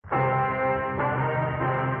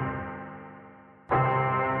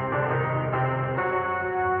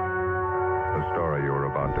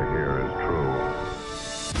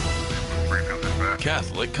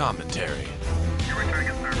Catholic commentary.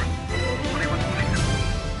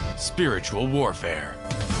 Spiritual warfare.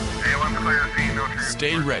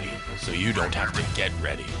 Stay ready so you don't have to get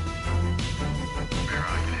ready.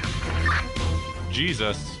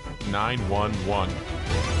 Jesus 911.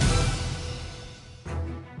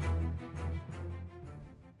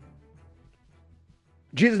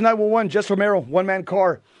 Jesus 911, Jess Romero, one-man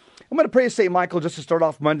car. I'm going to pray to St. Michael just to start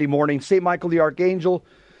off Monday morning. St. Michael the Archangel,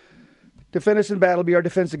 defend us in battle, be our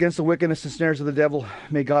defense against the wickedness and snares of the devil.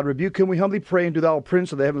 May God rebuke him. We humbly pray, and do thou,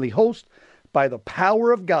 Prince of the heavenly host, by the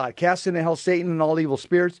power of God, cast into hell Satan and all evil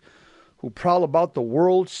spirits who prowl about the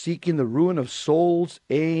world seeking the ruin of souls.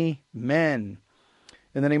 Amen.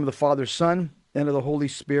 In the name of the Father, Son, and of the Holy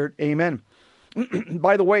Spirit. Amen.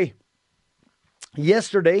 By the way,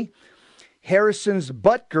 yesterday, Harrison's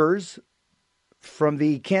Butgers from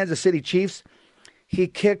the Kansas City Chiefs, he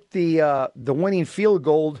kicked the winning field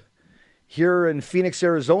goal here in Phoenix,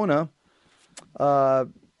 Arizona, to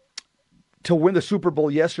win the Super Bowl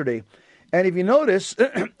yesterday. And if you notice,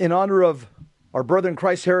 in honor of our brother in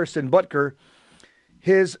Christ, Harrison Butker,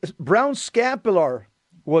 his brown scapular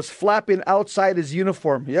was flapping outside his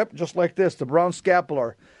uniform. Yep, just like this, the brown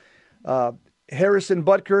scapular. Harrison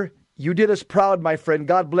Butker, you did us proud, my friend.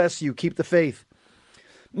 God bless you. Keep the faith.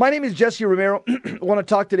 My name is Jesse Romero. I want to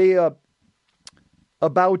talk today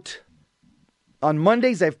about, on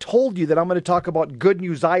Mondays, I've told you that I'm going to talk about good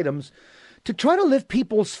news items to try to lift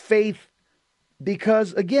people's faith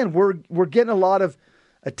because, again, we're getting a lot of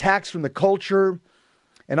attacks from the culture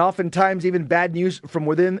and oftentimes even bad news from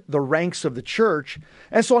within the ranks of the church.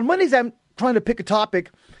 And so on Mondays, I'm trying to pick a topic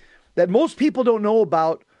that most people don't know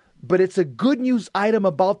about, but it's a good news item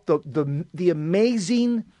about the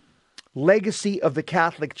amazing legacy of the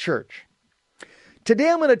Catholic Church. Today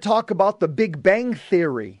I'm going to talk about the Big Bang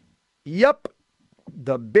Theory. Yep,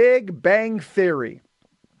 the Big Bang Theory.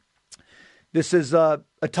 This is a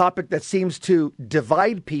topic that seems to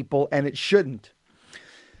divide people, and it shouldn't.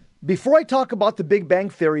 Before I talk about the Big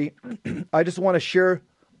Bang Theory, I just want to share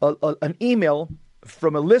an email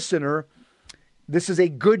from a listener. This is a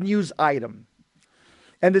good news item.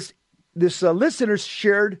 And this listener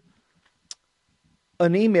shared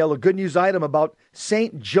an email, a good news item about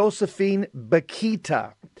Saint Josephine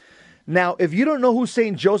Bakhita. Now, if you don't know who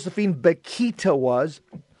Saint Josephine Bakhita was,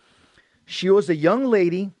 she was a young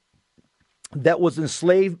lady that was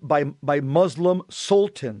enslaved by Muslim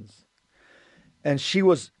sultans. And she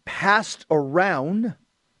was passed around,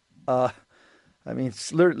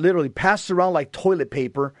 literally passed around like toilet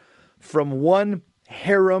paper from one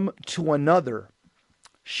harem to another.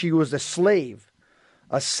 She was a slave,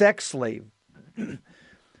 a sex slave.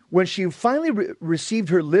 When she finally received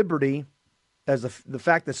her liberty, as the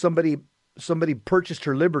fact that somebody purchased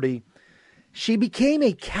her liberty, she became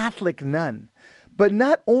a Catholic nun. But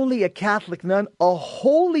not only a Catholic nun, a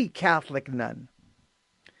holy Catholic nun.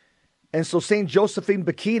 And so St. Josephine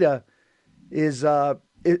Bakhita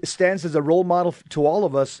stands as a role model to all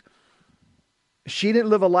of us. She didn't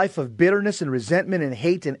live a life of bitterness and resentment and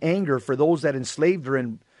hate and anger for those that enslaved her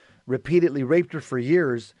and repeatedly raped her for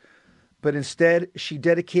years. But instead, she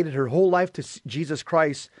dedicated her whole life to Jesus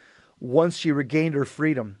Christ once she regained her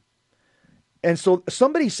freedom. And so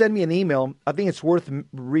somebody sent me an email. I think it's worth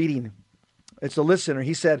reading. It's a listener.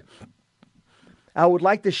 He said, I would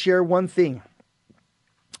like to share one thing.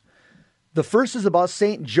 The first is about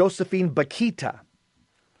St. Josephine Bakhita.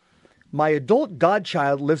 My adult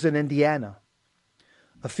godchild lives in Indiana.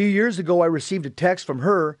 A few years ago, I received a text from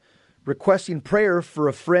her requesting prayer for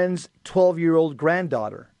a friend's 12-year-old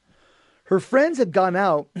granddaughter. Her friends had gone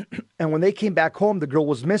out, and when they came back home, the girl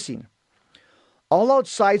was missing. All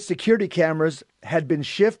outside security cameras had been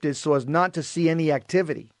shifted so as not to see any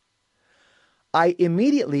activity. I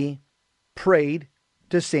immediately prayed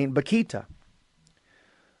to Saint Bakhita.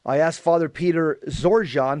 I asked Father Peter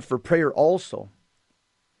Zorjan for prayer also.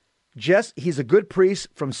 Jess, he's a good priest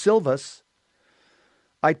from Silvas.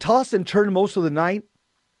 I tossed and turned most of the night,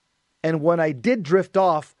 and when I did drift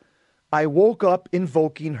off, I woke up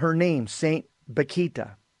invoking her name, Saint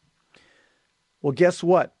Bakhita. Well, guess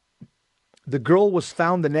what? The girl was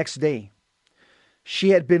found the next day. She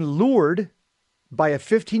had been lured by a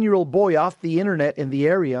 15-year-old boy off the internet in the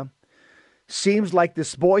area. Seems like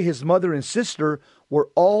this boy, his mother, and sister were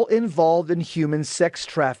all involved in human sex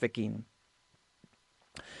trafficking.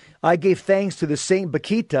 I gave thanks to the Saint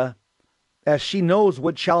Bakhita as she knows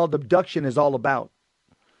what child abduction is all about.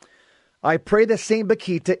 I pray that Saint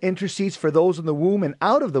Bakhita intercedes for those in the womb and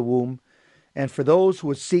out of the womb, and for those who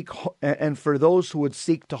would seek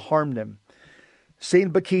to harm them.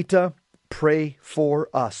 Saint Bakhita, pray for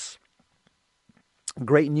us.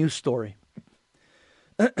 Great news story.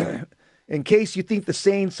 In case you think the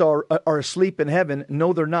saints are asleep in heaven,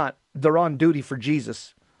 no, they're not. They're on duty for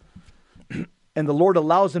Jesus. And the Lord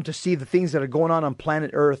allows them to see the things that are going on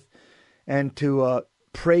planet Earth and to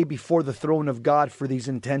pray before the throne of God for these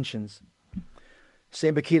intentions.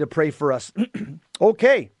 Saint Bakita, pray for us.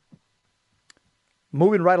 Okay.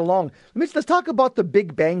 Moving right along. Let's talk about the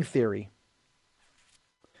Big Bang Theory.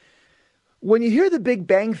 When you hear the Big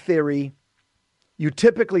Bang Theory, you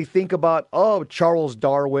typically think about, Charles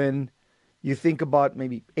Darwin. You think about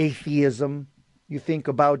maybe atheism. You think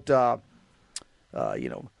about,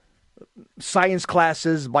 science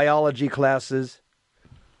classes, biology classes.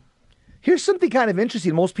 Here's something kind of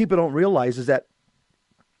interesting most people don't realize is that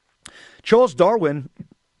Charles Darwin,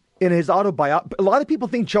 in his autobiography, a lot of people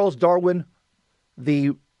think Charles Darwin,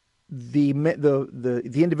 the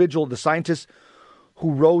individual, the scientist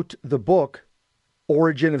who wrote the book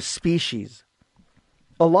Origin of Species,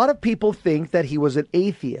 a lot of people think that he was an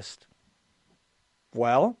atheist.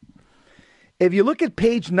 Well, if you look at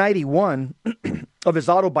page 91 of his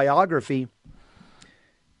autobiography,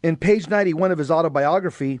 in page 91 of his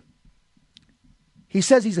autobiography, he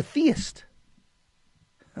says he's a theist.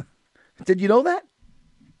 Did you know that?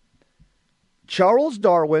 Charles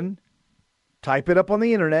Darwin, type it up on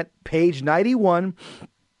the internet, page 91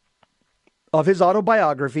 of his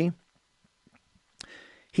autobiography,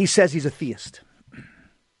 he says he's a theist.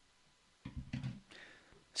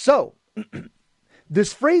 So,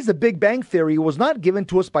 this phrase, the Big Bang Theory, was not given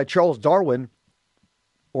to us by Charles Darwin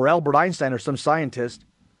or Albert Einstein or some scientist.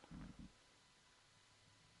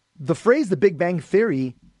 The phrase, the Big Bang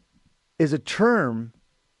Theory, is a term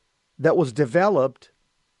that was developed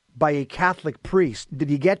by a Catholic priest. Did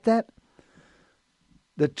you get that?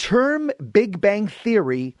 The term Big Bang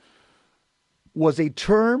Theory was a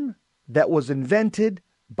term that was invented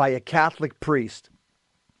by a Catholic priest.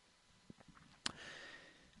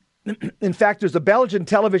 In fact, there's a Belgian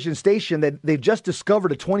television station that they've just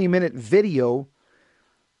discovered a 20-minute video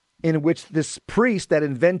in which this priest that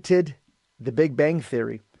invented the Big Bang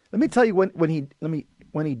Theory. Let me tell you when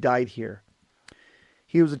he died here.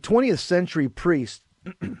 He was a 20th century priest.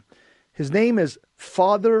 His name is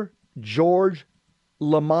Father George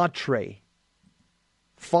Lemaitre.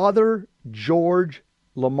 Father George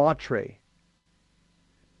Lemaitre.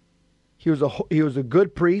 He was a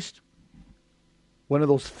good priest, one of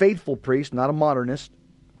those faithful priests, not a modernist.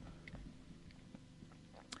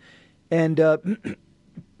 And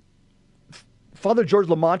Father George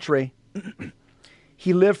Lemaitre,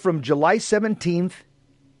 he lived from July 17th,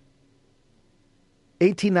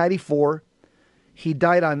 1894. He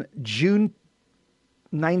died on June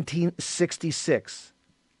 1966.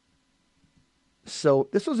 So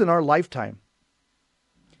this was in our lifetime.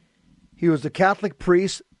 He was a Catholic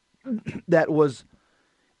priest that was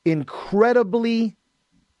incredibly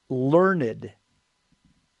learned.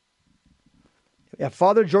 Yeah,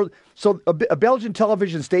 Father George. So a Belgian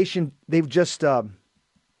television station, they've just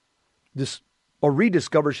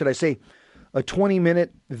rediscovered, should I say, a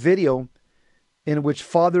 20-minute video in which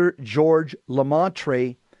Father George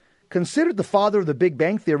Lemaitre, considered the father of the Big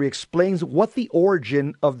Bang Theory, explains what the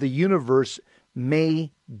origin of the universe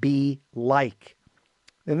may be like.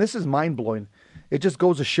 And this is mind-blowing. It just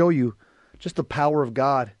goes to show you just the power of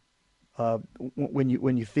God. When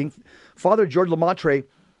you think Father George Lemaitre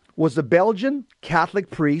was a Belgian Catholic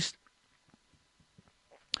priest,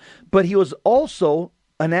 but he was also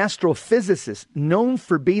an astrophysicist, known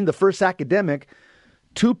for being the first academic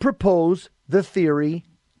to propose the theory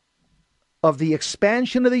of the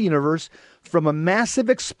expansion of the universe from a massive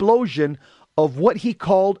explosion of what he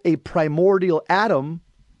called a primordial atom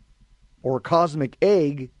or cosmic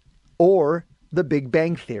egg, or the Big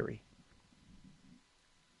Bang Theory.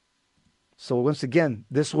 So once again,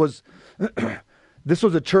 this was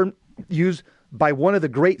a term used by one of the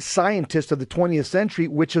great scientists of the 20th century,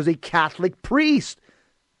 which was a Catholic priest.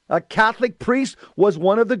 A Catholic priest was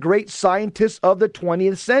one of the great scientists of the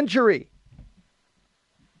 20th century.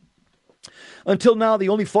 Until now, the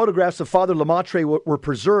only photographs of Father Lemaitre were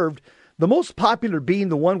preserved, the most popular being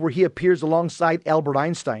the one where he appears alongside Albert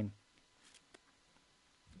Einstein.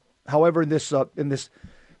 However, in this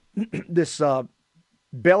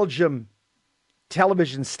Belgium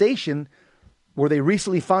television station, where they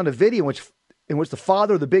recently found a video in which the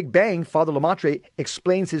father of the Big Bang, Father Lemaitre,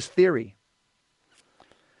 explains his theory.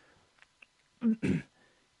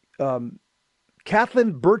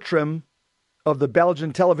 Kathleen Bertram of the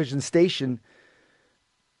Belgian television station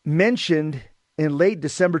mentioned in late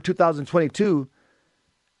December 2022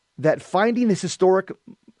 that finding this historic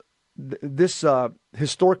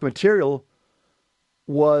material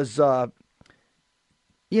was,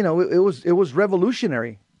 it was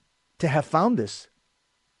revolutionary. to have found this.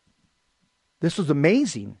 This was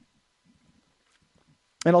amazing.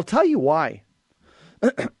 And I'll tell you why.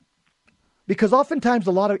 Because oftentimes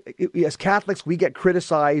as Catholics, we get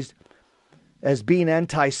criticized as being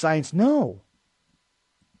anti-science. No.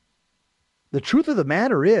 The truth of the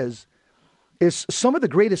matter is some of the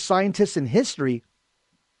greatest scientists in history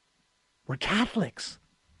were Catholics.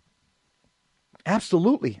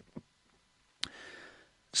 Absolutely.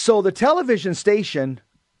 So the television station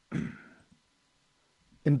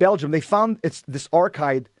in Belgium, they found this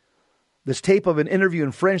archive, this tape of an interview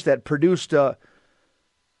in French that produced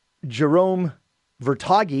Jerome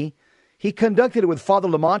Vertaghi. He conducted it with Father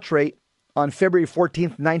Lemaitre on February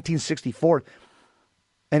 14th, 1964,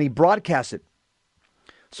 and he broadcast it.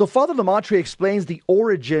 So Father Lemaitre explains the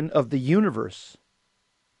origin of the universe.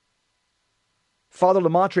 Father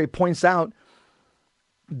Lemaitre points out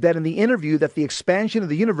that in the interview that the expansion of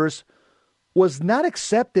the universe was not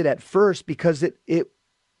accepted at first because it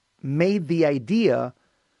made the idea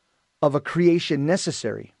of a creation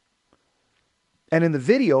necessary. And in the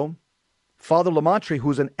video, Father Lemaitre,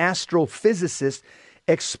 who's an astrophysicist,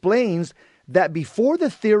 explains that before the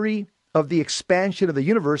theory of the expansion of the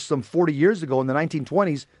universe some 40 years ago in the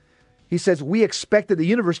 1920s, he says, we expected the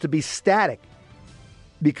universe to be static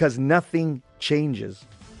because nothing changes.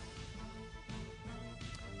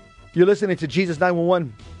 You're listening to Jesus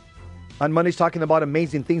 911 on Mondays, talking about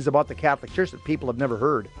amazing things about the Catholic Church that people have never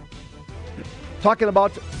heard. Talking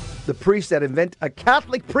about the priest that a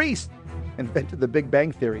Catholic priest invented the Big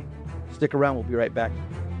Bang Theory. Stick around, we'll be right back.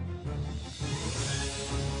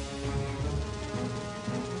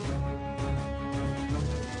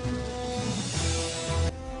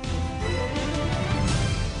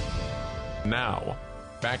 Now,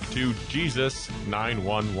 back to Jesus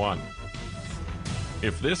 911.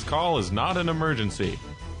 If this call is not an emergency,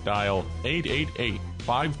 dial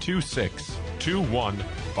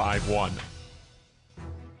 888-526-2151.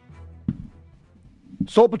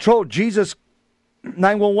 Soul Patrol, Jesus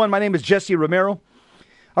 911. My name is Jesse Romero.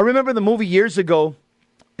 I remember the movie years ago.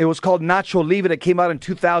 It was called Nacho Libre. It came out in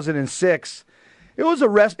 2006. It was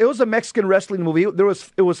a Mexican wrestling movie.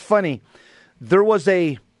 It was funny. There was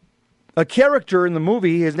a character in the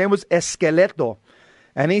movie. His name was Esqueleto,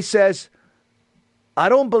 and he says, "I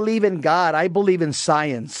don't believe in God. I believe in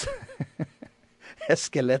science."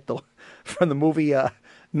 Esqueleto from the movie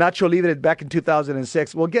Nacho Libre back in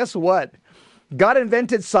 2006. Well, guess what? God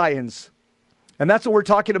invented science. And that's what we're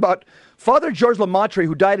talking about. Father George Lemaitre,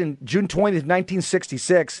 who died in June 20th,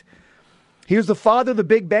 1966, he was the father of the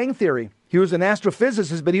Big Bang Theory. He was an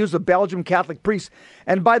astrophysicist, but he was a Belgian Catholic priest.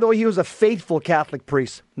 And by the way, he was a faithful Catholic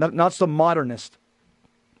priest, not some modernist.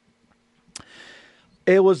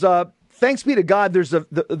 It was, thanks be to God, there's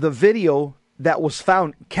the video that was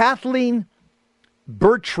found. Kathleen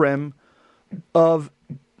Bertram of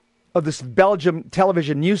this Belgium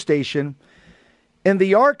television news station, in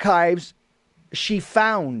the archives, she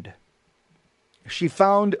found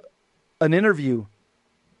an interview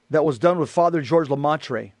that was done with Father George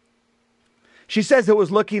Lemaitre. She says it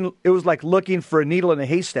was like looking for a needle in a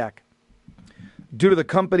haystack due to the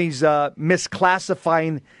company's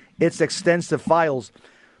misclassifying its extensive files.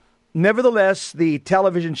 Nevertheless, the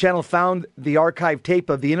television channel found the archive tape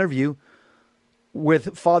of the interview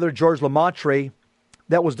with Father George Lemaitre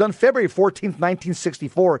that was done February 14th,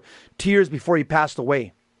 1964, 2 years before he passed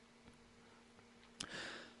away.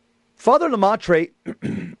 Father Lemaitre,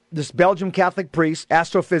 this Belgian Catholic priest,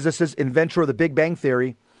 astrophysicist, inventor of the Big Bang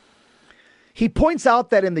Theory, he points out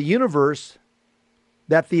that in the universe,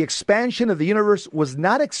 that the expansion of the universe was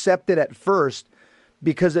not accepted at first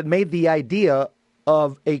because it made the idea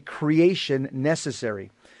of a creation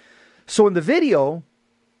necessary. So in the video,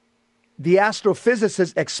 the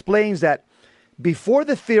astrophysicist explains that before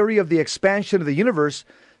the theory of the expansion of the universe,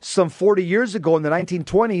 some 40 years ago in the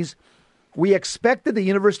 1920s, we expected the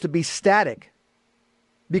universe to be static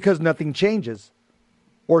because nothing changes,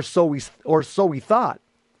 or so we thought.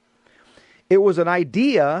 It was an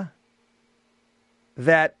idea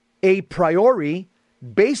that a priori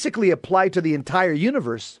basically applied to the entire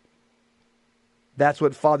universe. That's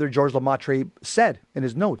what Father George Lemaitre said in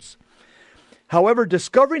his notes. However,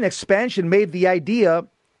 discovering expansion made the idea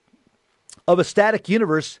of a static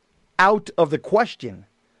universe out of the question.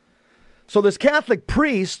 So this Catholic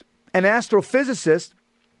priest, an astrophysicist,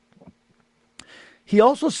 he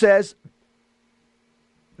also says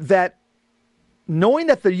that knowing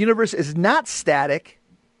that the universe is not static,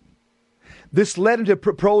 this led him to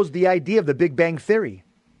propose the idea of the Big Bang Theory,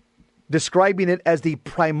 describing it as the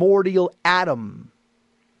primordial atom.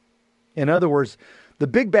 In other words, the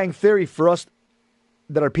Big Bang Theory for us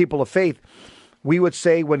that are people of faith we would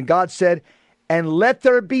say when God said, "And let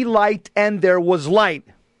there be light," and there was light.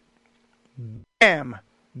 Bam!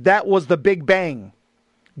 That was the Big Bang.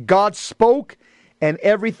 God spoke and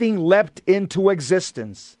everything leapt into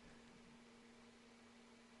existence.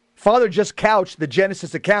 Father just couched the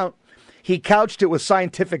Genesis account. He couched it with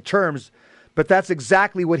scientific terms, but that's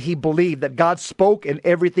exactly what he believed, that God spoke and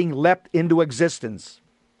everything leapt into existence.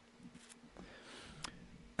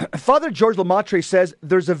 Father George Lemaitre says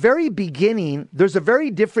there's a very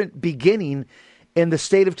different beginning in the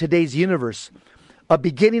state of today's universe. A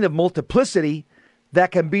beginning of multiplicity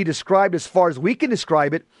that can be described, as far as we can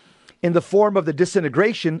describe it, in the form of the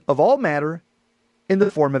disintegration of all matter in the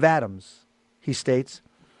form of atoms, he states.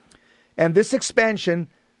 And this expansion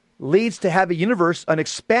leads to have a universe, an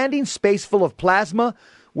expanding space full of plasma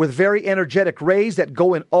with very energetic rays that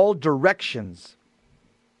go in all directions.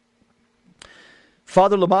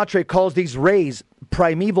 Father Lemaitre calls these rays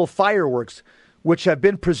primeval fireworks, which have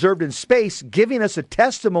been preserved in space, giving us a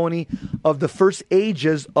testimony of the first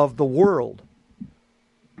ages of the world.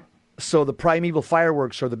 So the primeval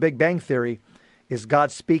fireworks, or the Big Bang Theory, is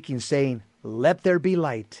God speaking, saying, "Let there be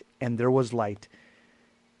light," and there was light.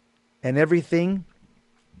 And everything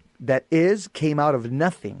that is came out of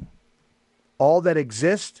nothing. All that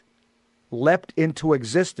exists leapt into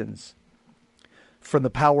existence from the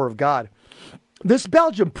power of God. This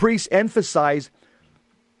Belgian priest emphasized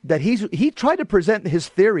that he tried to present his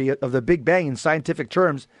theory of the Big Bang in scientific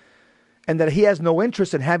terms, and that he has no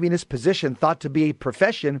interest in having his position thought to be a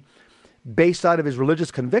profession based out of his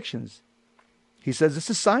religious convictions. He says this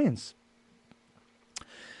is science.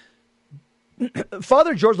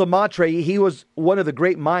 Father George Lemaitre, he was one of the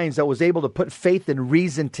great minds that was able to put faith and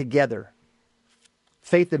reason together.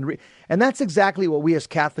 And that's exactly what we as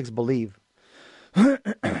Catholics believe.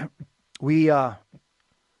 We, as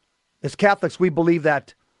Catholics, we believe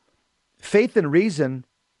that faith and reason.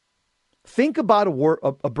 Think about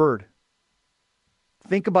a bird.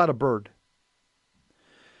 Think about a bird.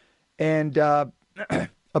 And a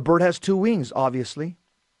bird has two wings, obviously.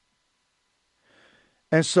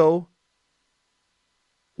 And so,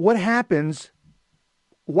 what happens?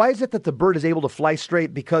 Why is it that the bird is able to fly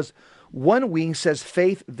straight? Because one wing says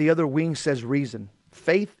faith, the other wing says reason.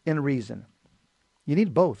 Faith and reason. You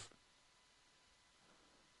need both.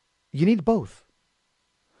 You need both.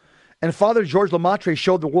 And Father George Lemaitre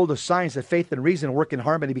showed the world of science that faith and reason work in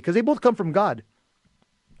harmony because they both come from God.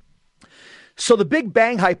 So the Big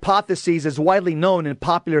Bang hypothesis is widely known in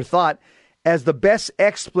popular thought as the best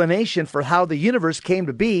explanation for how the universe came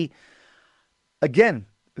to be. Again,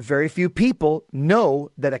 very few people know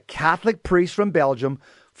that a Catholic priest from Belgium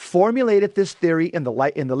formulated this theory in the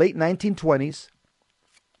late 1920s.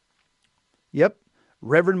 Yep,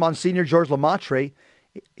 Reverend Monsignor George Lemaitre.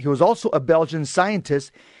 He was also a Belgian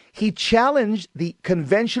scientist. He challenged the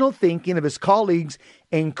conventional thinking of his colleagues,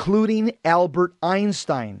 including Albert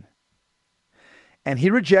Einstein. And he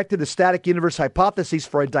rejected the static universe hypothesis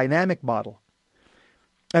for a dynamic model.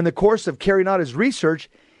 In the course of carrying out his research,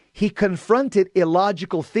 he confronted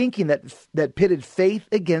illogical thinking that pitted faith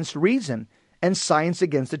against reason and science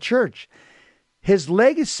against the church. His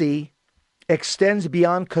legacy extends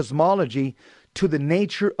beyond cosmology to the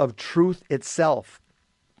nature of truth itself.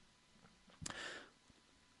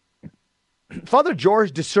 Father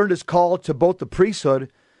George discerned his call to both the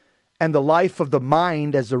priesthood and the life of the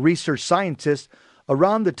mind as a research scientist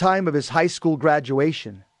around the time of his high school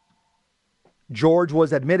graduation. George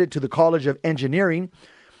was admitted to the College of Engineering,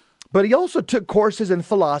 but he also took courses in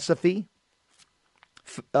philosophy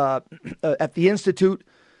at the Institut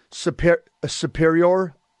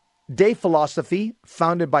Supérieur de Philosophie,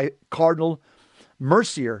 founded by Cardinal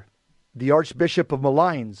Mercier, the Archbishop of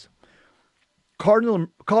Malines.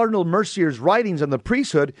 Cardinal Mercier's writings on the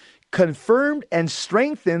priesthood confirmed and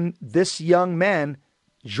strengthened this young man,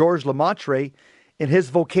 Georges Lemaitre, in his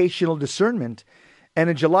vocational discernment. And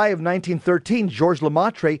in July of 1913, Georges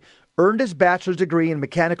Lemaitre earned his bachelor's degree in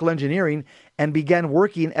mechanical engineering and began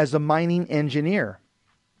working as a mining engineer.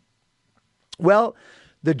 Well,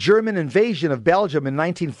 the German invasion of Belgium in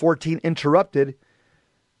 1914 interrupted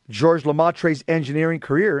Georges Lemaitre's engineering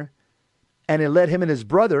career, and it led him and his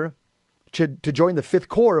brother to join the 5th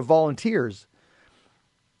Corps of Volunteers.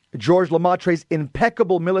 Georges Lemaitre's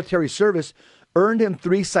impeccable military service earned him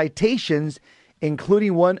 3 citations,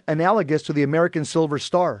 including one analogous to the American Silver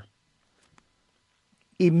Star.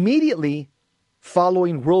 Immediately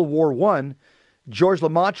following World War I, Georges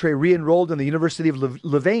Lemaitre re-enrolled in the University of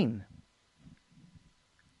Louvain.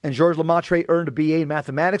 And Georges Lemaitre earned a BA in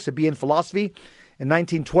mathematics, a BA in philosophy. In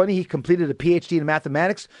 1920, he completed a PhD in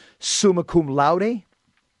mathematics, summa cum laude.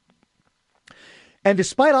 And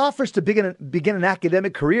despite offers to begin an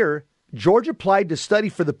academic career, George applied to study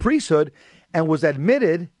for the priesthood and was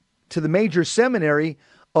admitted to the major seminary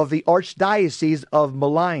of the Archdiocese of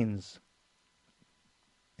Malines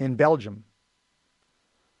in Belgium.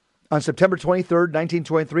 On September 23rd,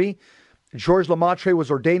 1923, Georges Lemaitre was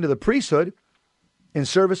ordained to the priesthood in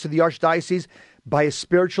service to the Archdiocese by his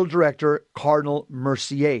spiritual director, Cardinal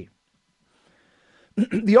Mercier.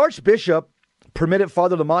 The Archbishop permitted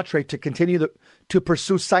Father Lemaitre to continue to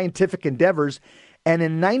pursue scientific endeavors, and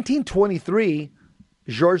in 1923,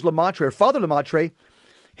 Georges Lemaitre, or Father Lemaitre,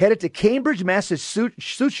 headed to Cambridge,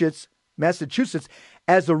 Massachusetts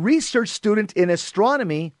as a research student in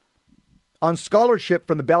astronomy on scholarship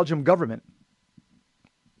from the Belgian government.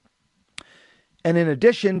 And in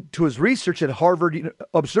addition to his research at Harvard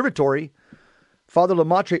Observatory, Father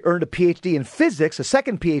Lemaitre earned a PhD in physics, a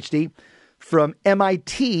second PhD, from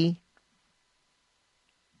MIT.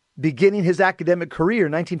 Beginning his academic career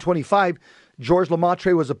in 1925, Georges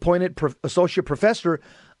Lemaitre was appointed associate professor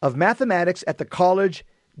of mathematics at the Collège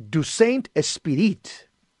du Saint-Esprit.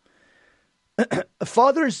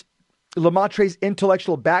 Father Lemaitre's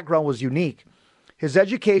intellectual background was unique. His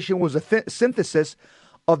education was a synthesis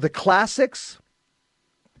of the classics,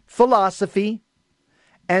 philosophy,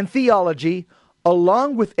 and theology,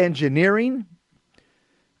 along with engineering,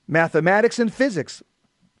 mathematics, and physics.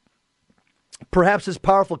 Perhaps this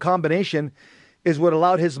powerful combination is what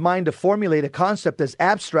allowed his mind to formulate a concept as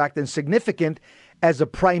abstract and significant as a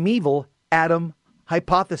primeval atom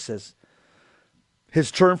hypothesis,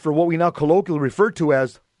 his term for what we now colloquially refer to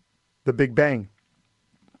as the Big Bang.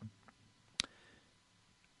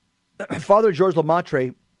 Father Georges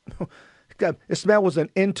Lemaitre, this man was an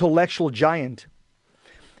intellectual giant.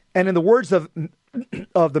 And in the words of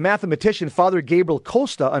the mathematician Father Gabriel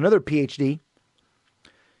Costa, another PhD,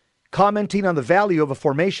 commenting on the value of a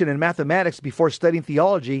formation in mathematics before studying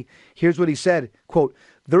theology, here's what he said, quote,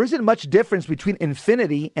 "There isn't much difference between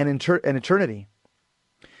infinity and eternity.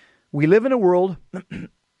 We live in a world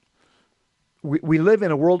we live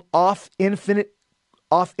in a world off infinite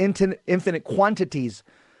quantities.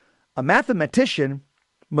 A mathematician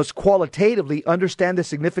must qualitatively understand the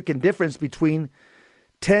significant difference between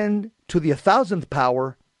 10 to the 1,000th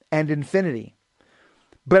power and infinity.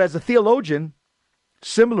 But as a theologian,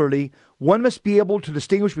 similarly, one must be able to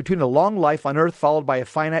distinguish between a long life on earth followed by a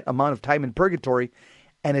finite amount of time in purgatory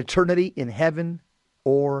and eternity in heaven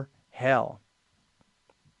or hell."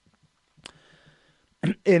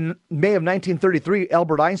 In May of 1933,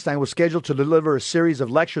 Albert Einstein was scheduled to deliver a series of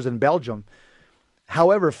lectures in Belgium.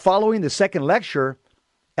 However, following the second lecture,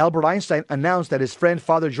 Albert Einstein announced that his friend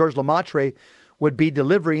Father Georges Lemaitre would be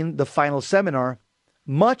delivering the final seminar,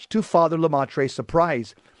 much to Father Lemaitre's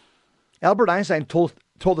surprise. Albert Einstein told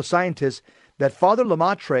the scientists that Father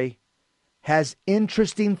Lemaitre has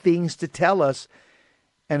interesting things to tell us,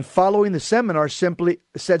 and following the seminar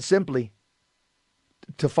said simply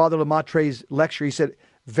to Father Lemaitre's lecture, he said,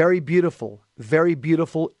 very beautiful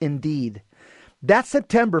indeed. That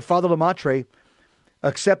September, Father Lemaitre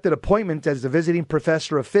accepted appointment as the visiting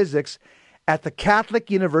professor of physics at the Catholic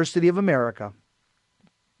University of America.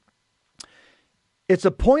 It's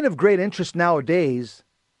a point of great interest nowadays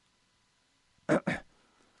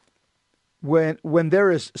when there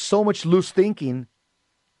is so much loose thinking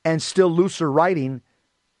and still looser writing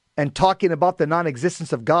and talking about the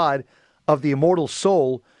non-existence of God, of the immortal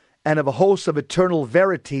soul, and of a host of eternal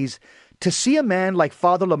verities, to see a man like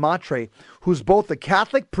Father Lemaitre, who's both a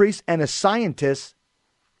Catholic priest and a scientist,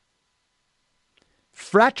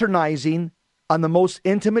 fraternizing on the most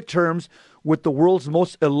intimate terms with the world's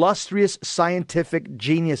most illustrious scientific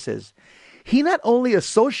geniuses. He not only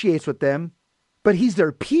associates with them, but he's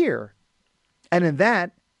their peer. And in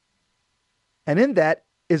that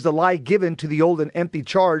is the lie given to the old and empty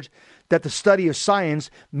charge that the study of science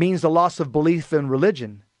means the loss of belief in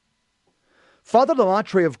religion. Father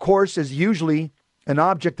Lemaitre, of course, is usually an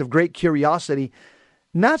object of great curiosity,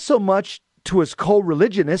 not so much to his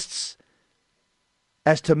co-religionists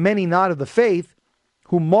as to many not of the faith,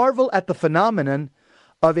 who marvel at the phenomenon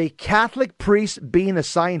of a Catholic priest being a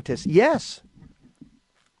scientist. Yes,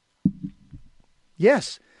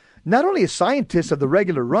 not only a scientist of the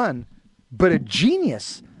regular run, but a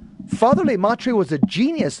genius. Father Lemaitre was a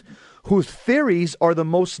genius whose theories are the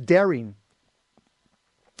most daring.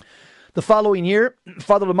 The following year,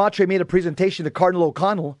 Father Lemaitre made a presentation to Cardinal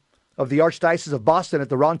O'Connell of the Archdiocese of Boston at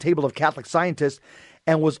the Round Table of Catholic Scientists,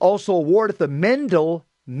 and was also awarded the Mendel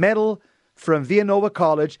Medal from Villanova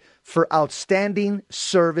College for outstanding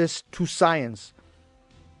service to science.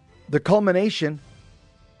 The culmination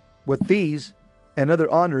with these and other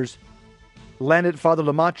honors landed Father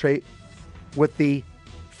Lemaitre with the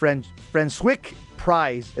Francisque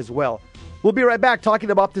Prize as well. We'll be right back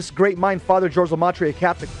talking about this great mind, Father George Lemaitre, a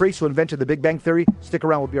Catholic priest who invented the Big Bang Theory. Stick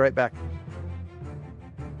around. We'll be right back.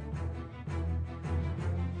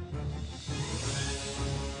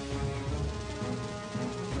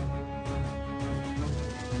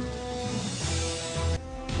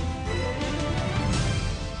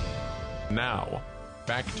 Now,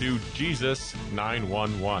 back to Jesus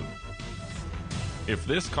 911. If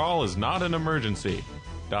this call is not an emergency,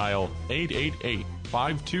 dial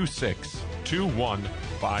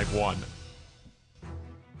 888-526-2151.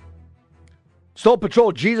 Soul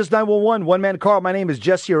Patrol, Jesus 911, One Man Call. My name is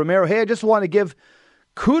Jesse Romero. Hey, I just want to give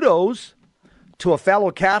kudos to a fellow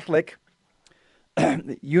Catholic.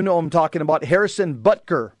 You know I'm talking about Harrison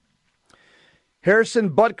Butker.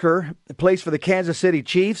 Harrison Butker plays for the Kansas City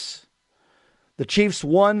Chiefs. The Chiefs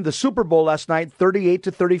won the Super Bowl last night,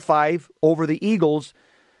 38-35 over the Eagles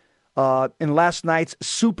in last night's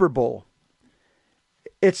Super Bowl.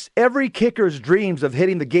 It's every kicker's dreams of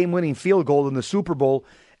hitting the game-winning field goal in the Super Bowl,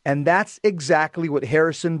 and that's exactly what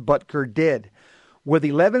Harrison Butker did. With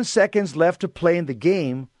 11 seconds left to play in the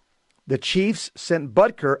game, the Chiefs sent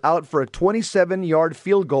Butker out for a 27-yard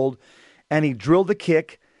field goal, and he drilled the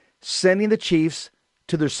kick, sending the Chiefs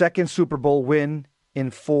to their second Super Bowl win in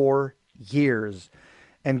 4 years.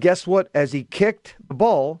 And guess what? As he kicked the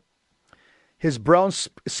ball, his brown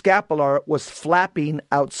scapular was flapping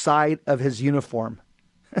outside of his uniform.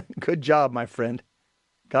 Good job, my friend.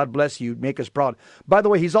 God bless you. Make us proud. By the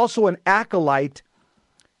way, he's also an acolyte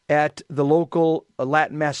at the local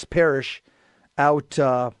Latin Mass parish out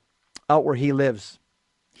where he lives.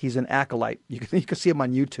 He's an acolyte. You can see him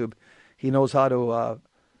on YouTube. He knows how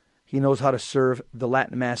to serve the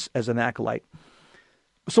Latin Mass as an acolyte.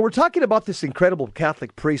 So we're talking about this incredible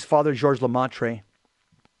Catholic priest, Father George Lemaitre,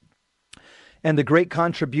 and the great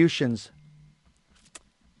contributions.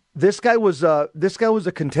 This guy was a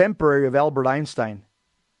contemporary of Albert Einstein.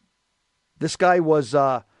 This guy was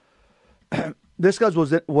not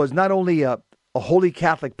only a holy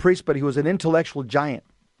Catholic priest, but he was an intellectual giant.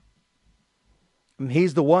 And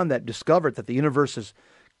he's the one that discovered that the universe is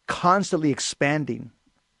constantly expanding.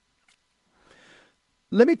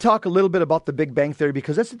 Let me talk a little bit about the Big Bang Theory,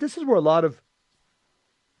 because this is where a lot of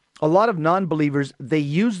non-believers, they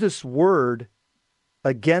use this word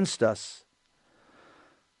against us.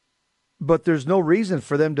 But there's no reason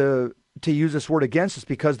for them to use this word against us,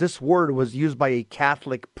 because this word was used by a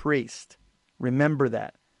Catholic priest. Remember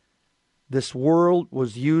that. This word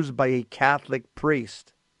was used by a Catholic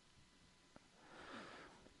priest.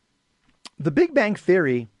 The Big Bang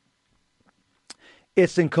Theory,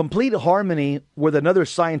 it's in complete harmony with another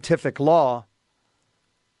scientific law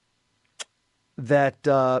that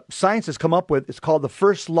science has come up with. It's called the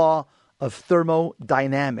first law of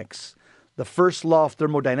thermodynamics. The first law of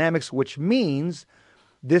thermodynamics, which means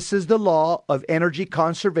this is the law of energy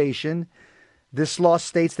conservation. This law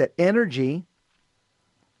states that energy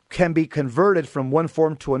can be converted from one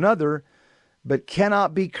form to another, but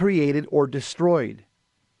cannot be created or destroyed.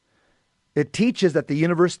 It teaches that the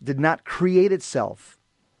universe did not create itself.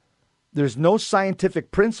 There's no scientific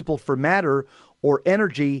principle for matter or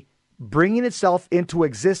energy bringing itself into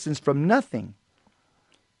existence from nothing.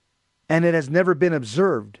 And it has never been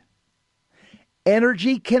observed.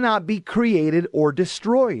 Energy cannot be created or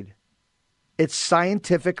destroyed. It's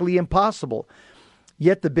scientifically impossible.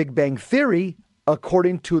 Yet the Big Bang Theory,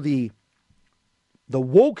 according to the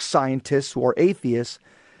woke scientists who are atheists,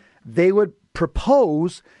 they would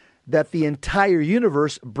propose that the entire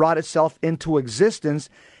universe brought itself into existence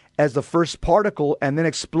as the first particle and then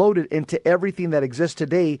exploded into everything that exists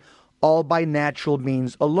today, all by natural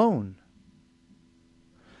means alone.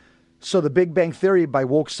 So the Big Bang Theory by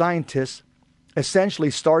woke scientists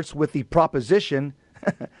essentially starts with the proposition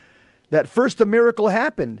that first a miracle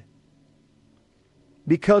happened,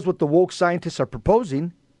 because what the woke scientists are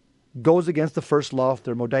proposing goes against the first law of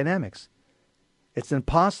thermodynamics. It's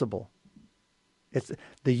impossible.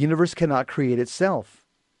 The universe cannot create itself.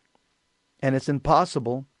 And it's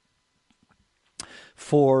impossible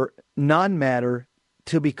for non-matter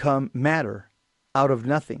to become matter out of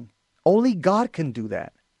nothing. Only God can do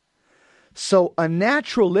that. So a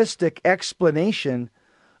naturalistic explanation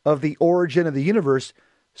of the origin of the universe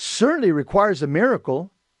certainly requires a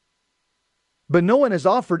miracle, but no one has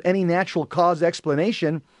offered any natural cause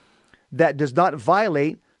explanation that does not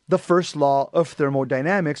violate the first law of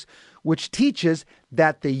thermodynamics, which teaches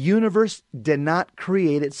that the universe did not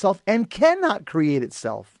create itself and cannot create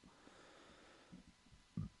itself.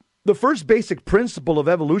 The first basic principle of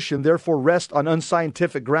evolution, therefore, rests on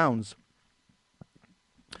unscientific grounds.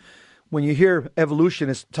 When you hear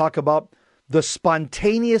evolutionists talk about the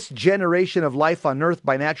spontaneous generation of life on earth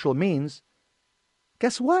by natural means,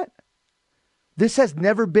 guess what? This has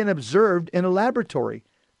never been observed in a laboratory.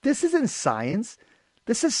 This isn't science.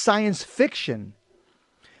 This is science fiction.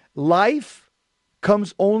 Life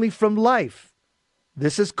comes only from life.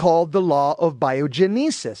 This is called the law of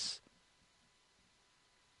biogenesis.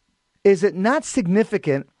 Is it not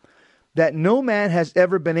significant that no man has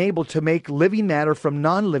ever been able to make living matter from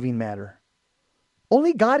non-living matter?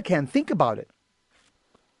 Only God can. Think about it.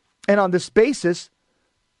 And on this basis,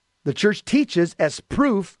 the church teaches as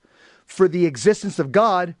proof for the existence of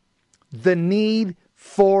God, the need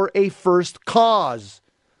for a first cause.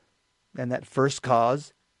 And that first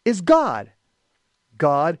cause is God.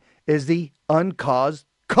 God is the uncaused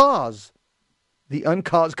cause, the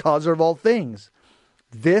uncaused causer of all things.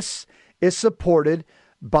 This is supported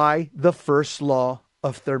by the first law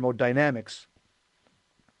of thermodynamics.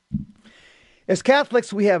 As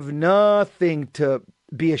Catholics, we have nothing to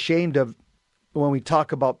be ashamed of when we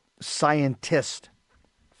talk about scientists.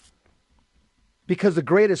 Because the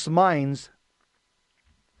greatest minds,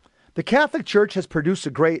 the Catholic Church has produced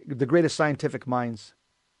the greatest scientific minds.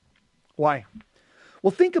 Why?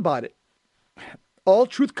 Well, think about it. All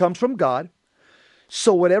truth comes from God.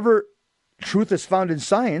 So whatever truth is found in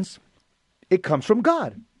science, it comes from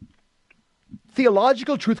God.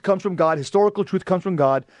 Theological truth comes from God. Historical truth comes from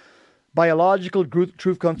God. Biological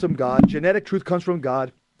truth comes from God. Genetic truth comes from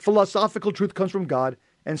God. Philosophical truth comes from God.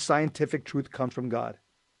 And scientific truth comes from God.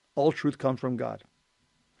 All truth comes from God.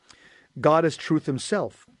 God is truth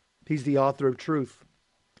himself. He's the author of truth.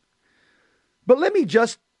 But let me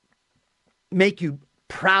just make you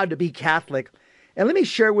proud to be Catholic. And let me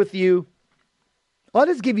share with you, I'll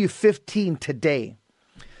just give you 15 today.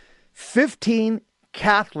 15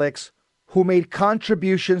 Catholics who made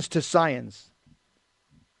contributions to science.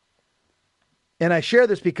 And I share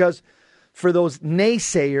this because for those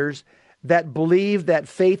naysayers that believe that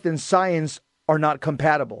faith and science are not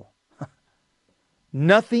compatible,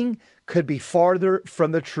 nothing could be farther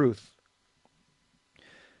from the truth.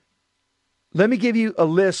 Let me give you a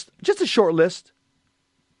list, just a short list,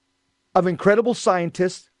 of incredible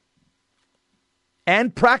scientists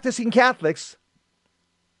and practicing Catholics.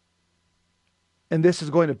 And this is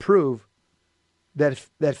going to prove that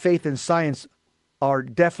faith and science are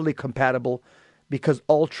definitely compatible because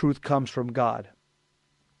all truth comes from God.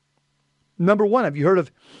 Number one, have you heard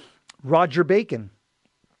of Roger Bacon?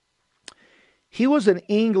 He was an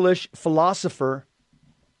English philosopher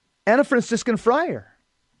and a Franciscan friar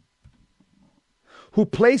who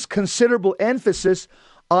placed considerable emphasis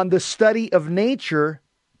on the study of nature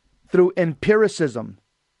through empiricism,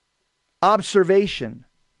 observation,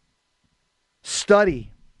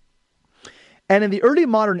 study. And in the early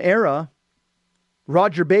modern era,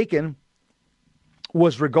 Roger Bacon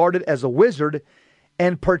was regarded as a wizard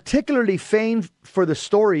and particularly famed for the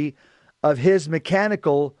story of his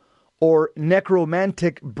mechanical or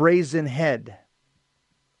necromantic brazen head.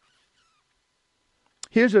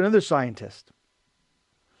 Here's another scientist.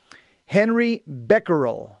 Henry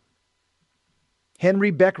Becquerel.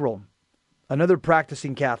 Henry Becquerel, another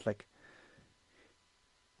practicing Catholic.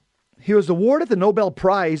 He was awarded the Nobel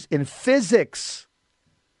Prize in Physics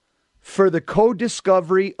for the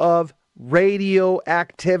co-discovery of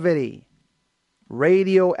radioactivity.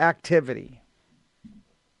 Radioactivity.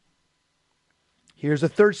 Here's a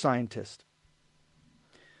third scientist.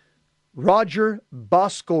 Roger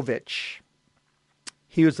Boscovich.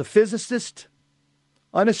 He was a physicist,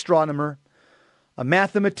 an astronomer, a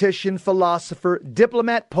mathematician, philosopher,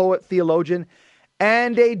 diplomat, poet, theologian,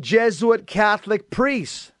 and a Jesuit Catholic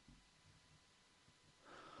priest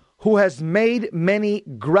who has made many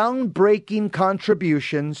groundbreaking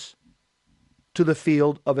contributions to the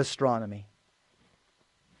field of astronomy.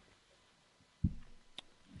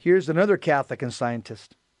 Here's another Catholic and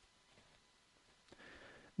scientist.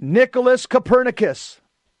 Nicholas Copernicus.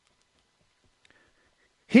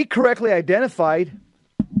 He correctly identified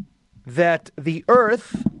that the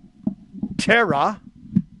Earth, Terra,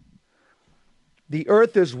 the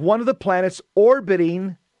Earth is one of the planets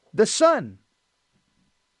orbiting the Sun.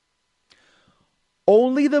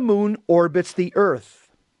 Only the Moon orbits the Earth.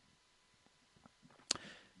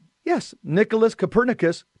 Yes, Nicholas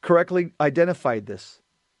Copernicus correctly identified this,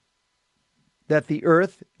 that the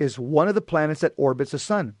Earth is one of the planets that orbits the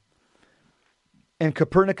Sun. And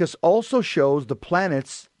Copernicus also shows the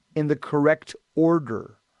planets in the correct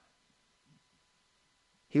order.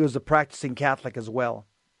 He was a practicing Catholic as well.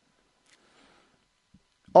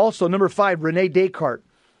 Also, number 5, René Descartes.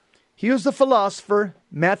 He was a philosopher,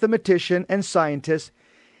 mathematician, and scientist.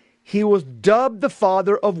 He was dubbed the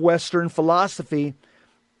father of Western philosophy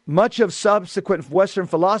much of subsequent Western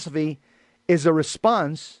philosophy is a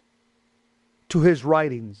response to his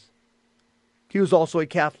writings. He was also a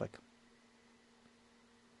Catholic.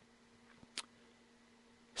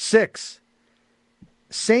 6.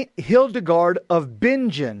 Saint Hildegard of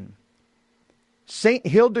Bingen. Saint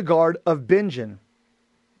Hildegard of Bingen.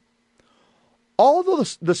 Although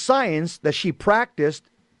the science that she practiced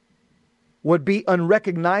would be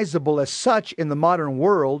unrecognizable as such in the modern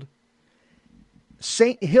world,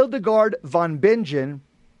 Saint Hildegard von Bingen,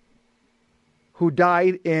 who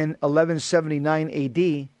died in 1179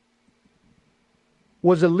 AD,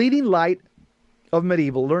 was a leading light of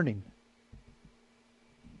medieval learning.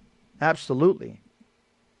 Absolutely.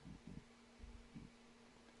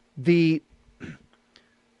 The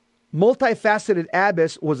multifaceted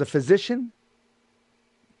abbess was a physician,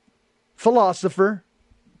 philosopher,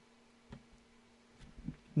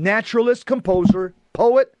 naturalist, composer,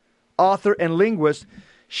 poet, author, and linguist.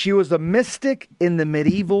 She was a mystic in the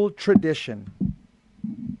medieval tradition.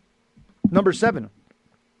 Number 7.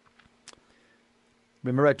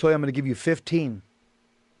 Remember, I told you I'm going to give you 15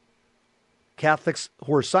 Catholics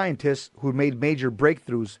who are scientists who made major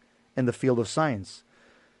breakthroughs in the field of science.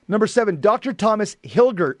 Number 7, Dr. Thomas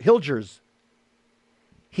Hilgers.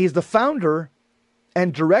 He's the founder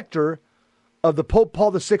and director of the Pope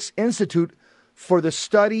Paul VI Institute for the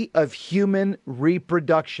Study of Human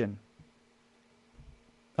Reproduction.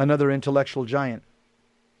 Another intellectual giant.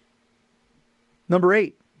 Number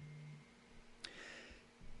 8,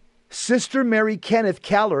 Sister Mary Kenneth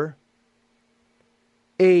Keller,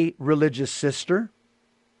 a religious sister.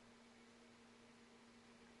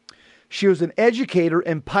 She was an educator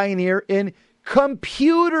and pioneer in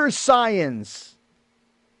computer science.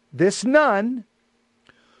 This nun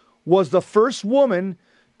was the first woman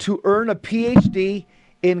to earn a PhD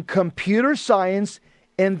in computer science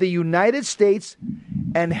in the United States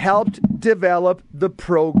and helped develop the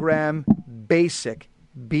program BASIC.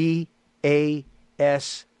 BASIC.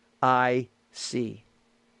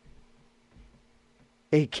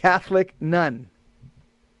 A Catholic nun,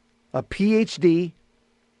 a PhD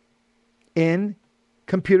in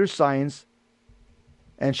computer science,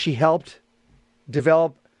 and she helped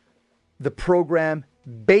develop the program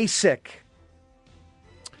BASIC.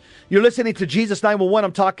 You're listening to Jesus 911.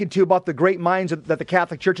 I'm talking to you about the great minds that the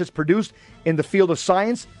Catholic Church has produced in the field of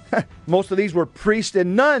science. Most of these were priests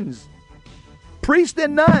and nuns. Priests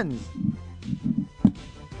and nuns.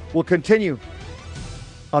 We'll continue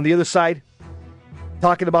on the other side,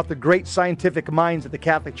 talking about the great scientific minds that the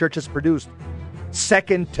Catholic Church has produced.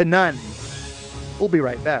 Second to none. We'll be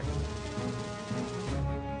right back.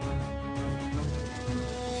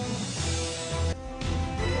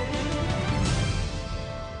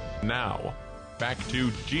 Now, back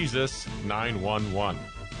to Jesus 911.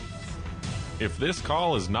 If this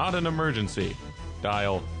call is not an emergency,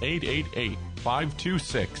 dial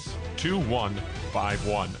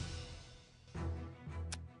 888-526-2151.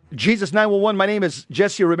 Jesus 911, my name is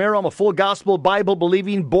Jesse Romero. I'm a full gospel,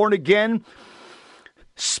 Bible-believing, born-again,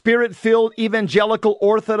 Spirit-filled, evangelical,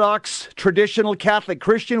 Orthodox, traditional Catholic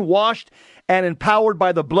Christian, washed and empowered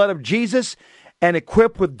by the blood of Jesus and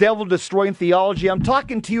equipped with devil-destroying theology. I'm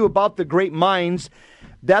talking to you about the great minds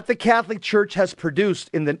that the Catholic Church has produced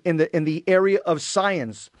in the area of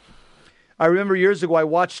science. I remember years ago I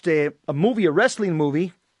watched a movie, a wrestling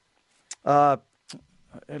movie. It'll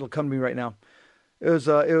come to me right now. It was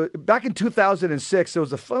back in 2006. It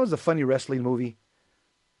was a funny wrestling movie.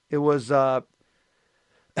 It was called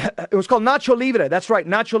Nacho Libre. That's right,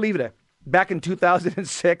 Nacho Libre. Back in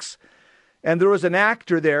 2006, and there was an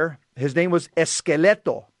actor there. His name was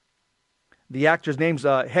Esqueleto. The actor's name's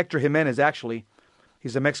Hector Jimenez. Actually,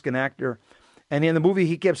 he's a Mexican actor, and in the movie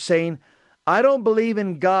he kept saying, "I don't believe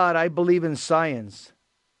in God. I believe in science."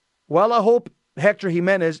 Well, I hope Hector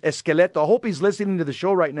Jimenez, Esqueleto, I hope he's listening to the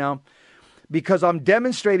show right now, because I'm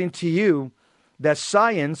demonstrating to you that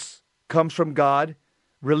science comes from God,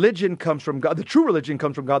 religion comes from God, the true religion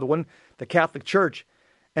comes from God, the Catholic Church.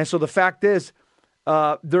 And so the fact is,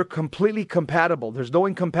 they're completely compatible. There's no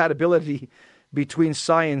incompatibility between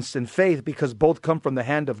science and faith because both come from the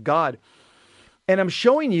hand of God. And I'm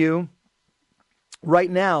showing you right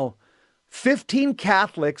now 15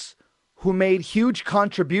 Catholics who made huge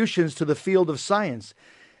contributions to the field of science.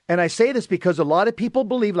 And I say this because a lot of people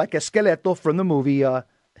believe, like Esqueleto from the movie, that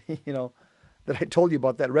I told you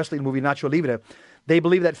about, that wrestling movie, Nacho Libre. They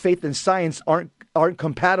believe that faith and science aren't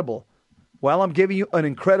compatible. Well, I'm giving you an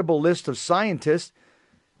incredible list of scientists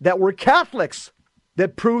that were Catholics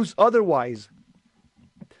that proves otherwise.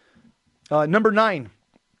 Number 9,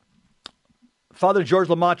 Father George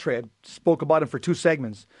Lemaitre. I spoke about him for 2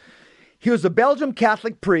 segments. He was a Belgian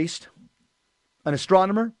Catholic priest, an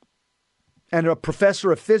astronomer, and a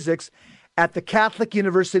professor of physics at the Catholic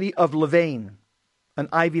University of Louvain, an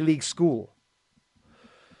Ivy League school.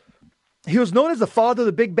 He was known as the father of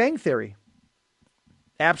the Big Bang Theory.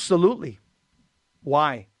 Absolutely.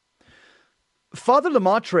 Why? Father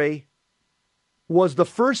Lemaitre was the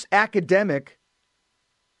first academic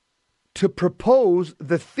to propose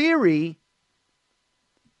the theory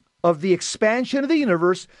of the expansion of the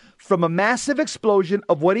universe from a massive explosion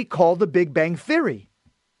of what he called the Big Bang Theory,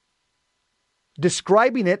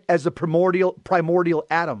 describing it as a primordial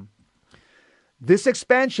atom. This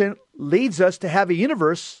expansion leads us to have a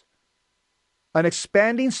universe, an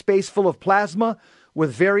expanding space full of plasma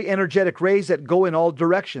with very energetic rays that go in all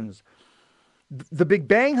directions. The Big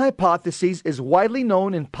Bang hypothesis is widely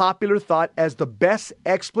known in popular thought as the best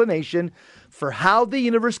explanation for how the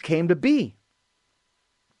universe came to be.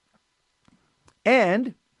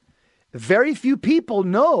 And very few people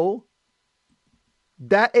know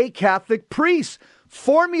that a Catholic priest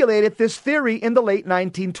formulated this theory in the late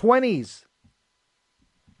 1920s.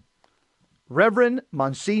 Reverend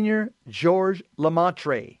Monsignor Georges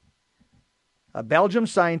Lemaitre, a Belgian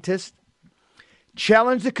scientist,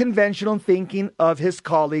 challenged the conventional thinking of his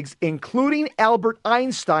colleagues, including Albert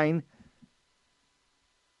Einstein.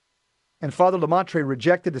 And Father Lemaitre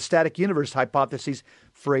rejected the static universe hypothesis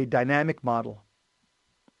for a dynamic model.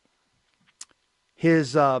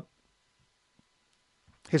 His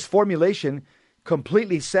formulation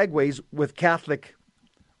completely segues with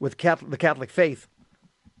the Catholic faith.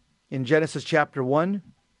 In Genesis chapter 1,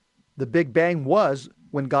 the Big Bang was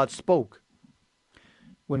when God spoke.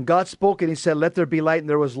 When God spoke and he said, "Let there be light," and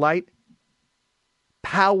there was light,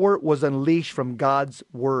 power was unleashed from God's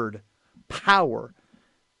word. Power.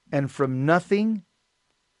 And from nothing,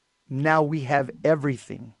 now we have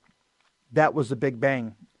everything. That was the Big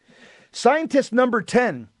Bang. Scientist number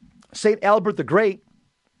 10, St. Albert the Great.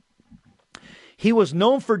 He was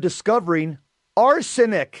known for discovering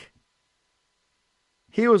arsenic.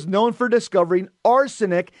 He was known for discovering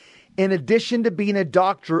arsenic in addition to being a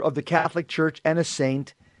doctor of the Catholic Church and a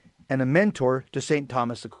saint and a mentor to St.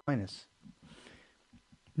 Thomas Aquinas.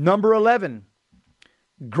 Number 11,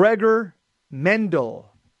 Gregor Mendel.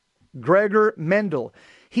 Gregor Mendel.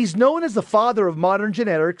 He's known as the father of modern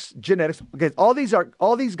genetics. Okay, all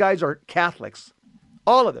these guys are Catholics.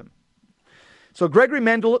 All of them. So Gregory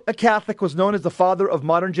Mendel, a Catholic, was known as the father of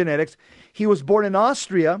modern genetics. He was born in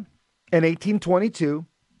Austria in 1822.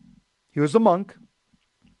 He was a monk.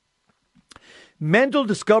 Mendel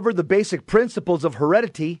discovered the basic principles of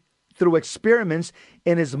heredity through experiments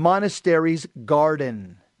in his monastery's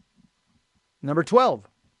garden. Number 12.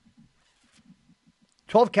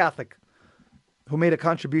 12 Catholic who made a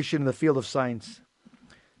contribution in the field of science.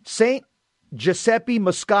 Saint Giuseppe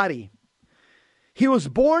Moscati. He was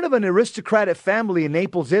born of an aristocratic family in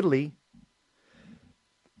Naples, Italy.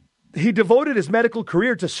 He devoted his medical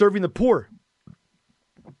career to serving the poor.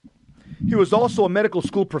 He was also a medical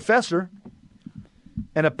school professor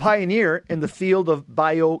and a pioneer in the field of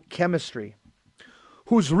biochemistry,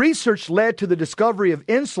 whose research led to the discovery of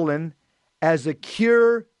insulin as a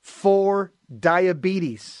cure for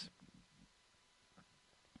diabetes.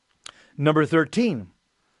 Number 13,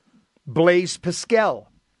 Blaise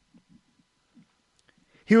Pascal.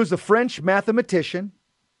 He was a French mathematician,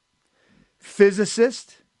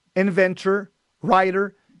 physicist, inventor,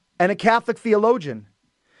 writer, and a Catholic theologian.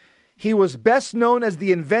 He was best known as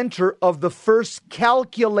the inventor of the first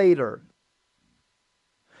calculator.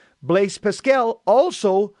 Blaise Pascal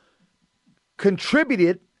also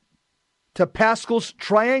contributed to Pascal's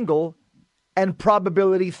triangle and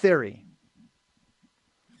probability theory.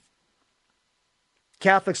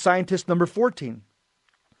 Catholic scientist number 14,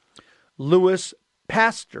 Louis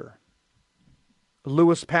Pasteur.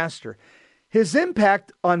 Louis Pasteur. His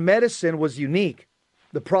impact on medicine was unique.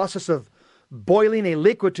 The process of boiling a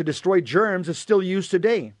liquid to destroy germs is still used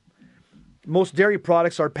today. Most dairy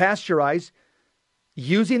products are pasteurized.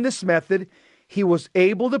 Using this method, he was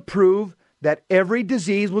able to prove that every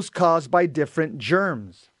disease was caused by different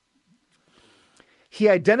germs. He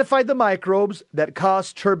identified the microbes that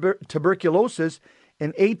caused tuberculosis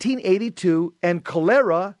in 1882 and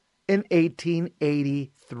cholera in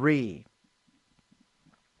 1883.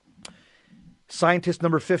 Scientist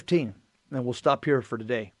number 15, and we'll stop here for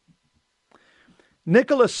today.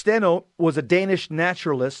 Nicholas Steno was a Danish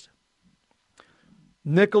naturalist.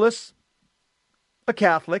 Nicholas, a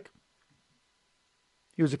Catholic.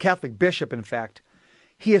 He was a Catholic bishop, in fact.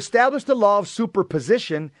 He established the law of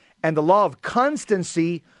superposition and the law of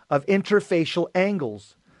constancy of interfacial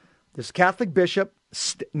angles. This Catholic bishop,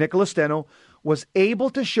 Nicholas Steno, was able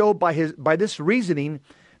to show by this reasoning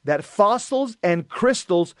that fossils and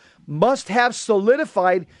crystals must have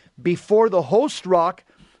solidified before the host rock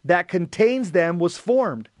that contains them was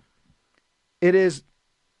formed. It is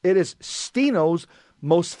Steno's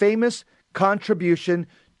most famous contribution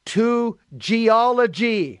to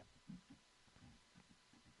geology.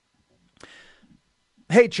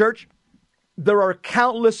 Hey, church, there are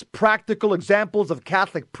countless practical examples of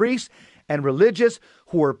Catholic priests and religious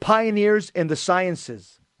who were pioneers in the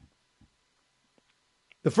sciences.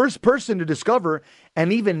 The first person to discover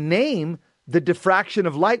and even name the diffraction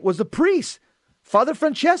of light was a priest, Father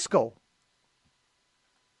Francesco.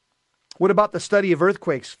 What about the study of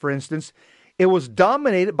earthquakes, for instance? It was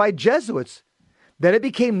dominated by Jesuits. Then it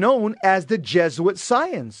became known as the Jesuit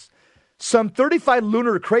science. Some 35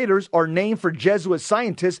 lunar craters are named for Jesuit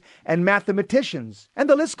scientists and mathematicians, and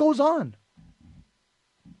the list goes on.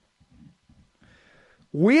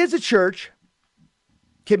 We as a church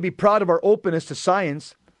can be proud of our openness to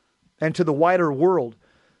science and to the wider world.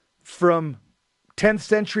 From 10th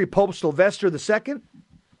century Pope Sylvester II,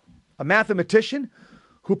 a mathematician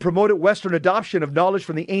who promoted Western adoption of knowledge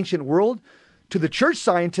from the ancient world, to the church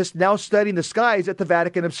scientists now studying the skies at the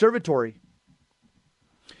Vatican Observatory,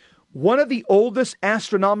 one of the oldest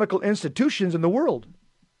astronomical institutions in the world.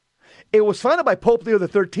 It was founded by Pope Leo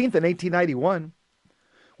XIII in 1891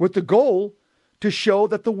 with the goal to show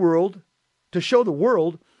the world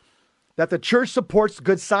that the church supports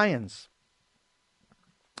good science.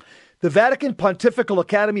 The Vatican Pontifical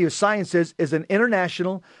Academy of Sciences is an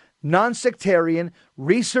international, non-sectarian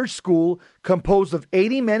research school composed of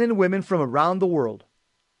 80 men and women from around the world.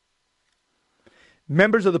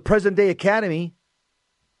 Members of the present-day Academy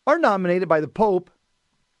are nominated by the Pope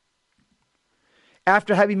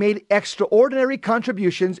after having made extraordinary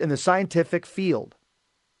contributions in the scientific field.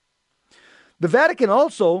 The Vatican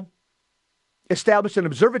also established an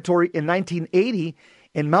observatory in 1980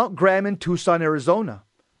 in Mount Graham in Tucson, Arizona.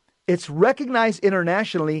 It's recognized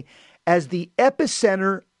internationally as the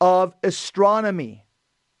epicenter of astronomy.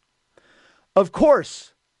 Of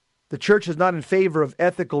course, the church is not in favor of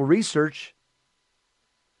ethical research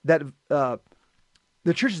that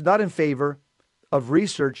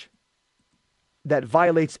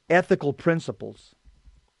violates ethical principles.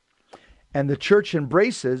 And the church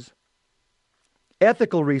embraces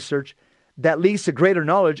ethical research that leads to greater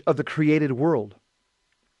knowledge of the created world.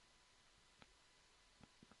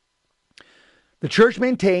 The church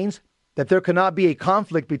maintains that there cannot be a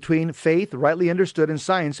conflict between faith rightly understood and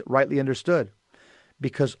science rightly understood,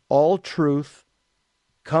 because all truth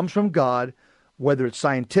comes from God, whether it's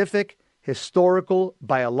scientific, historical,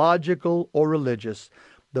 biological, or religious.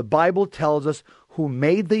 The Bible tells us who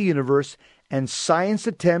made the universe, and science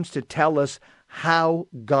attempts to tell us how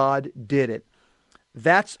God did it.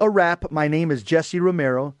 That's a wrap. My name is Jesse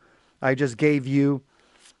Romero. I just gave you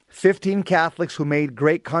 15 Catholics who made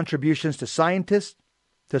great contributions to science.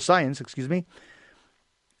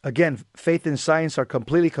 Again, faith and science are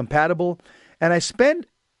completely compatible. And I spent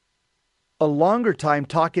a longer time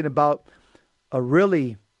talking about a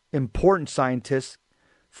really important scientist,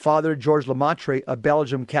 Father Georges Lemaitre, a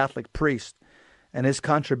Belgian Catholic priest, and his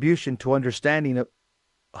contribution to understanding of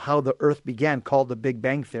how the earth began, called the Big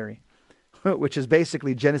Bang Theory, which is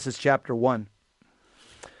basically Genesis chapter 1.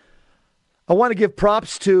 I want to give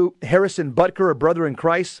props to Harrison Butker, a brother in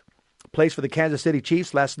Christ, plays for the Kansas City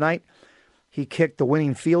Chiefs last night. He kicked the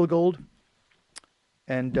winning field goal,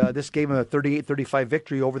 and this gave him a 38-35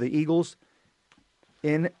 victory over the Eagles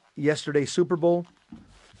in yesterday's Super Bowl.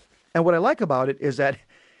 And what I like about it is that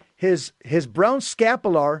his brown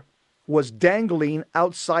scapular was dangling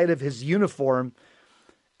outside of his uniform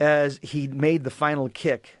as he made the final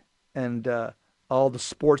kick, and all the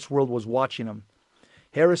sports world was watching him.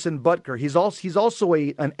 Harrison Butker, he's also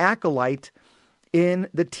an acolyte in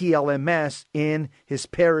the TLMS in his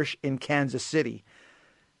parish in Kansas City.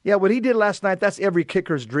 Yeah, what he did last night, that's every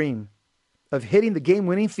kicker's dream, of hitting the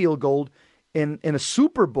game-winning field goal in a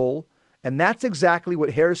Super Bowl, and that's exactly what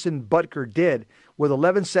Harrison Butker did. With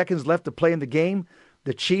 11 seconds left to play in the game,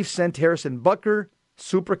 the Chiefs sent Harrison Butker,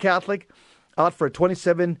 super Catholic, out for a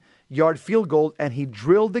 27-yard field goal, and he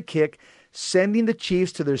drilled the kick, sending the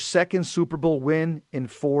Chiefs to their second Super Bowl win in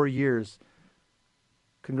 4 years.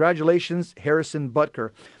 Congratulations, Harrison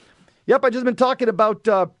Butker. Yep, I've just been talking about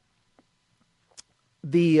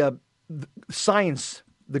the science,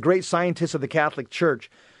 the great scientists of the Catholic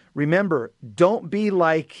Church. Remember, don't be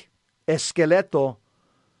like Esqueleto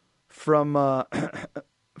from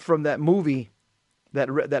that movie,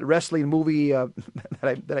 that wrestling movie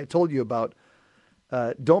that I told you about.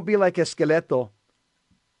 Don't be like Esqueleto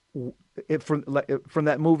from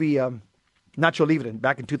that movie. Nacho Libre,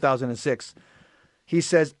 back in 2006. He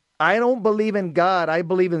says, I don't believe in God. I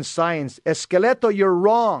believe in science. Esqueleto, you're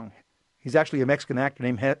wrong. He's actually a Mexican actor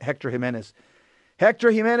named Hector Jimenez.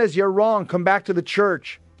 Hector Jimenez, you're wrong. Come back to the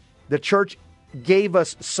church. The church gave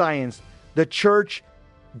us science. The church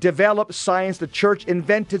developed science. The church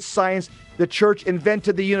invented science. The church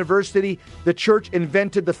invented the university. The church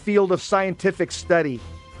invented the field of scientific study.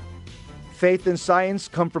 Faith and science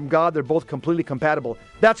come from God. They're both completely compatible.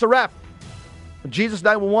 That's a wrap. Jesus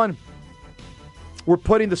 911. We're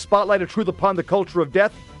putting the spotlight of truth upon the culture of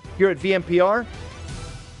death here at VMPR.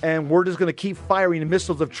 And we're just going to keep firing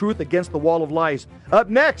missiles of truth against the wall of lies. Up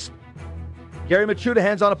next, Gary Machuda,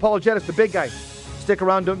 Hands On Apologetics, the big guy. Stick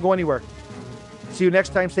around, don't go anywhere. See you next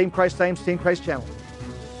time, same Christ channel.